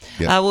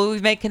Yeah. Well,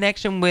 we've made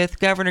connection with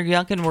Governor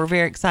Youngkin. We're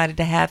very excited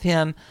to have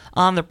him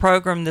on the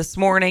program this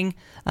morning.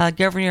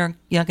 Governor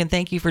Youngkin,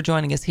 thank you for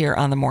joining us here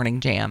on the Morning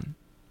Jam.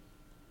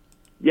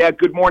 Yeah,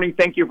 good morning.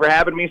 Thank you for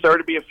having me. Sorry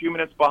to be a few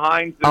minutes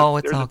behind.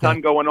 There's a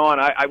ton going on.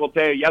 I will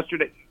tell you,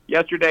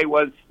 yesterday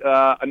was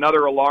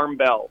another alarm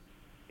bell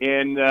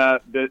in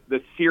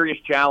the serious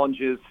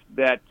challenges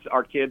that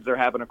our kids are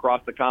having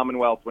across the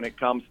Commonwealth when it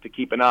comes to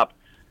keeping up.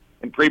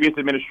 And previous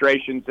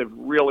administrations have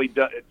really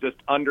just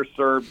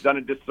underserved, done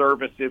a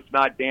disservice, if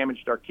not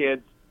damaged our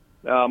kids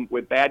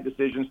with bad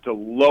decisions to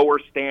lower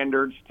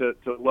standards, to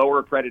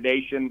lower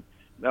accreditation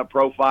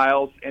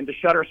profiles, and to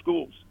shut our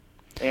schools.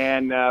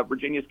 And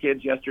Virginia's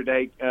kids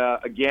yesterday,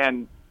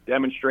 again,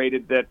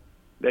 demonstrated that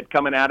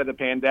coming out of the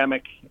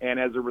pandemic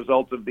and as a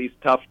result of these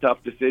tough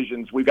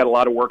decisions, we've got a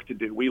lot of work to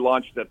do. We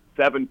launched a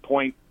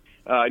 7-point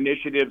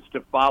initiatives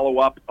to follow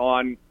up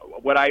on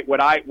what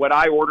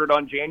I ordered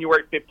on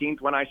January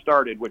 15th when I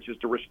started, which is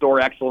to restore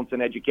excellence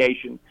in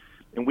education.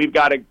 And we've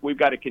got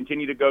to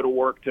continue to go to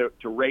work to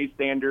raise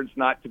standards,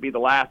 not to be the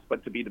last,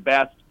 but to be the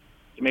best,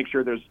 to make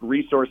sure there's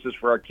resources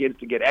for our kids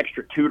to get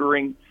extra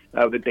tutoring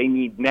that they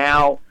need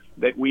now,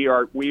 that we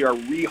are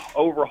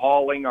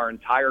overhauling our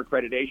entire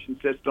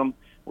accreditation system.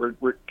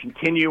 We're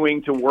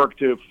continuing to work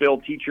to fill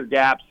teacher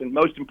gaps, and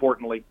most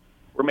importantly,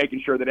 we're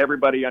making sure that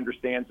everybody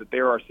understands that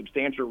there are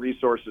substantial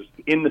resources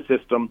in the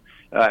system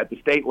at the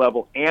state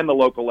level and the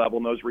local level,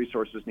 and those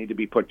resources need to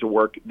be put to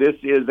work. This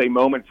is a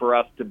moment for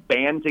us to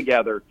band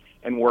together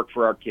and work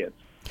for our kids.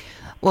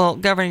 Well,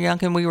 Governor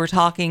Youngkin, we were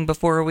talking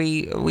before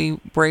we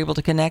were able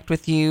to connect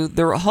with you.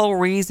 The whole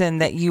reason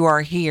that you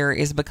are here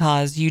is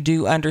because you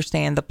do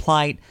understand the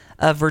plight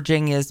of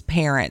Virginia's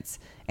parents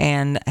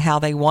and how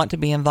they want to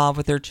be involved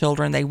with their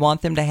children. They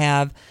want them to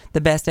have the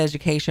best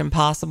education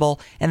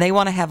possible, and they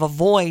want to have a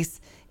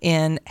voice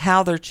in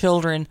how their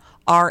children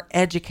are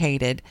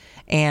educated.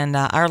 And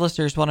our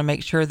listeners want to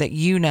make sure that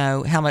you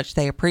know how much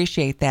they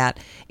appreciate that.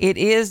 It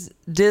is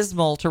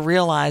dismal to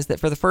realize that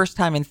for the first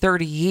time in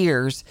 30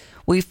 years,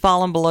 we've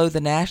fallen below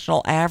the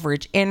national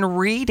average in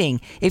reading.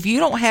 If you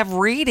don't have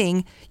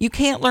reading, you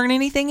can't learn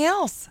anything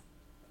else.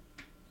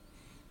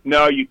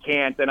 No, you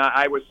can't. And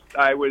I was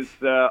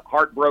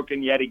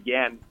heartbroken yet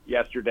again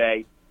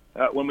yesterday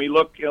when we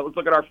look. Let's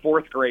look at our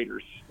fourth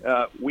graders.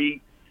 Our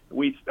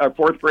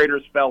fourth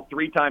graders fell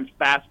 3 times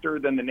faster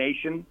than the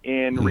nation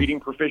in reading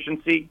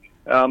proficiency.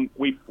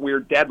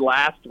 We're dead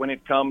last when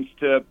it comes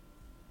to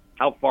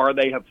how far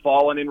they have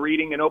fallen in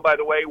reading. And oh, by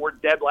the way, we're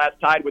dead last,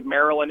 tied with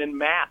Maryland in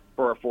math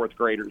for our fourth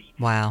graders.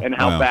 Wow! And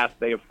how fast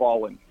they have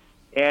fallen.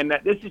 And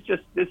this is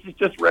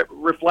just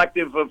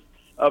reflective of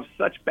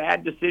such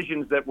bad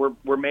decisions that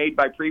were made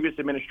by previous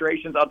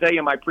administrations. I'll tell you,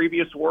 in my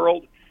previous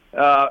world,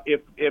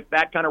 if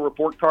that kind of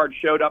report card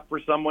showed up for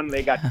someone,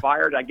 they got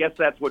fired. I guess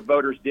that's what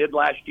voters did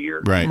last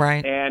year.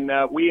 Right. And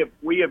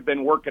we have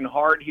been working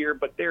hard here,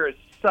 but there is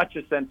such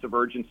a sense of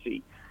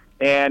urgency,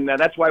 and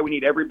that's why we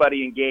need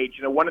everybody engaged.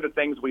 You know, one of the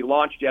things we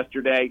launched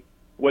yesterday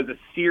was a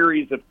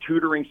series of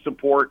tutoring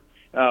support.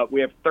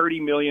 We have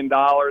 $30 million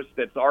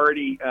that's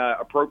already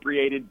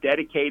appropriated,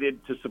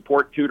 dedicated to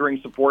support tutoring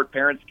support.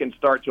 Parents can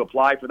start to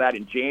apply for that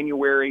in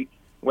January,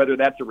 whether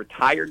that's a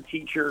retired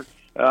teacher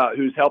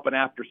who's helping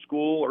after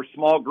school or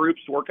small groups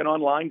working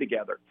online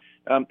together.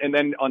 And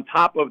then on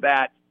top of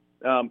that,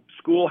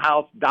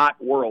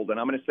 schoolhouse.world, and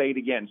I'm going to say it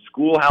again,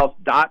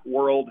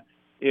 schoolhouse.world,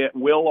 it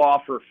will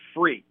offer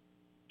free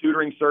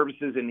tutoring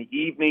services in the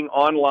evening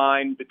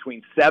online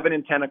between 7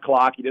 and 10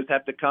 o'clock. You just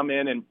have to come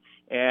in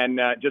and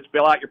just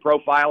fill out your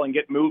profile and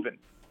get moving.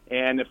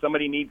 And if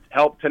somebody needs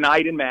help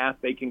tonight in math,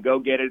 they can go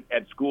get it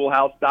at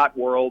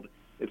schoolhouse.world.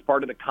 It's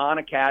part of the Khan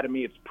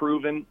Academy. It's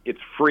proven. It's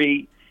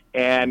free.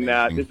 And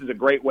this is a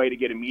great way to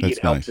get immediate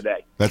help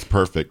today. That's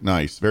perfect.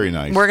 Nice. Very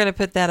nice. We're going to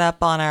put that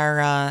up on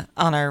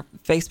our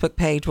Facebook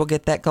page. We'll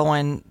get that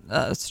going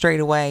straight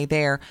away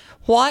there.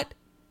 What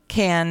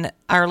can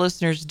our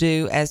listeners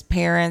do as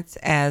parents,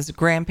 as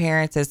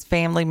grandparents, as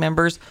family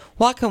members?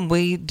 What can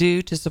we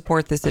do to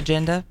support this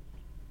agenda?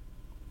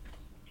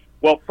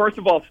 Well, first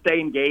of all, stay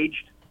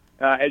engaged.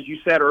 As you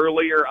said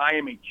earlier, I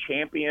am a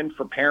champion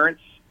for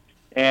parents,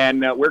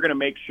 and we're going to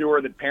make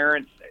sure that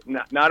parents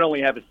not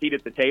only have a seat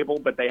at the table,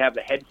 but they have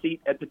the head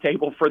seat at the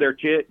table for their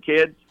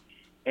kids,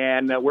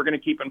 and we're going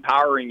to keep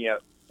empowering you.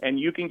 And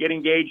you can get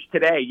engaged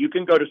today. You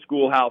can go to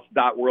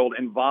schoolhouse.world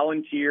and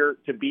volunteer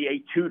to be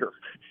a tutor.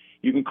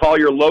 You can call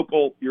your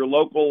local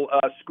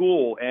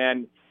school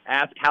and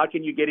ask, how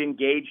can you get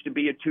engaged to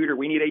be a tutor?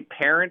 We need a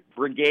parent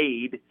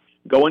brigade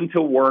going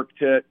to work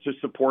to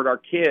support our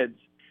kids.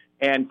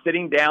 And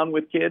sitting down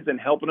with kids and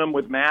helping them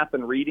with math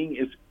and reading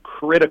is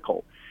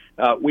critical.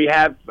 We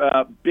have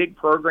big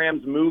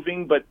programs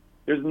moving, but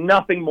there's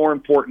nothing more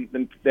important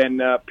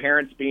than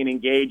parents being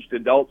engaged,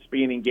 adults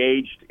being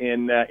engaged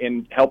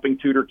in helping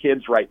tutor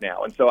kids right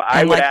now. And so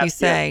I would ask you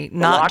say,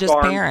 not just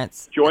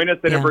parents. Join us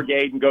in a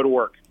brigade and go to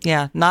work.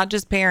 Yeah, not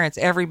just parents,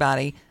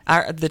 everybody.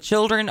 The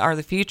children are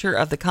the future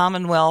of the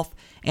Commonwealth,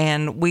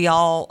 and we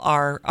all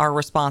are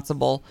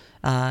responsible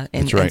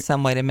in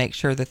some way to make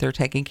sure that they're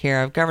taken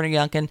care of. Governor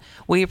Youngkin,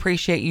 we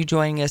appreciate you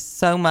joining us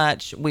so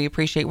much. We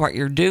appreciate what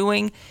you're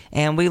doing,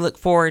 and we look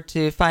forward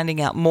to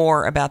finding out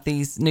more about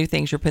these new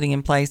things you're putting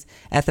in place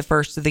at the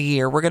first of the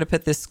year. We're going to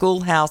put this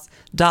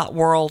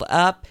schoolhouse.world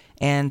up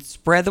and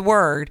spread the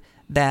word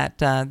that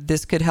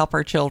this could help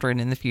our children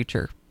in the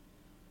future.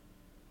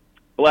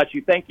 Bless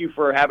you. Thank you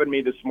for having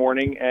me this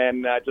morning,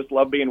 and just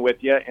love being with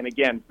you. And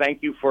again,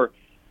 thank you for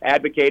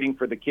advocating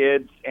for the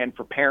kids and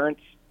for parents.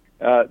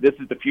 This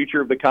is the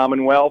future of the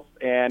Commonwealth,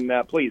 and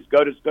please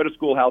go to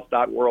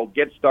schoolhouse.world,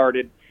 get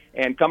started,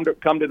 and come to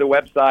the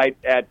website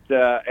at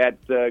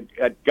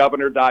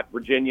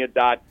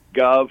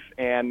governor.virginia.gov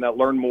and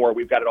learn more.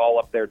 We've got it all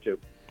up there too.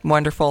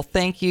 Wonderful.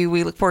 Thank you.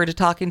 We look forward to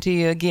talking to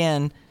you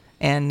again,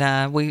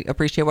 and we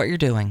appreciate what you're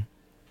doing.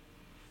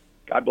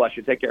 God bless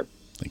you. Take care.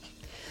 Thank you.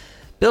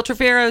 Bill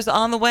Trefero's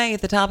on the way at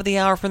the top of the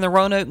hour from the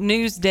Roanoke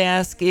News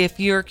Desk. If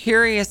you're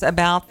curious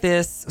about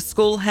this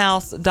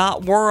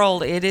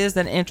schoolhouse.world, it is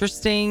an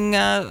interesting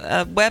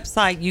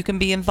website. You can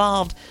be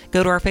involved.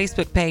 Go to our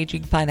Facebook page.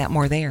 You can find out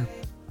more there.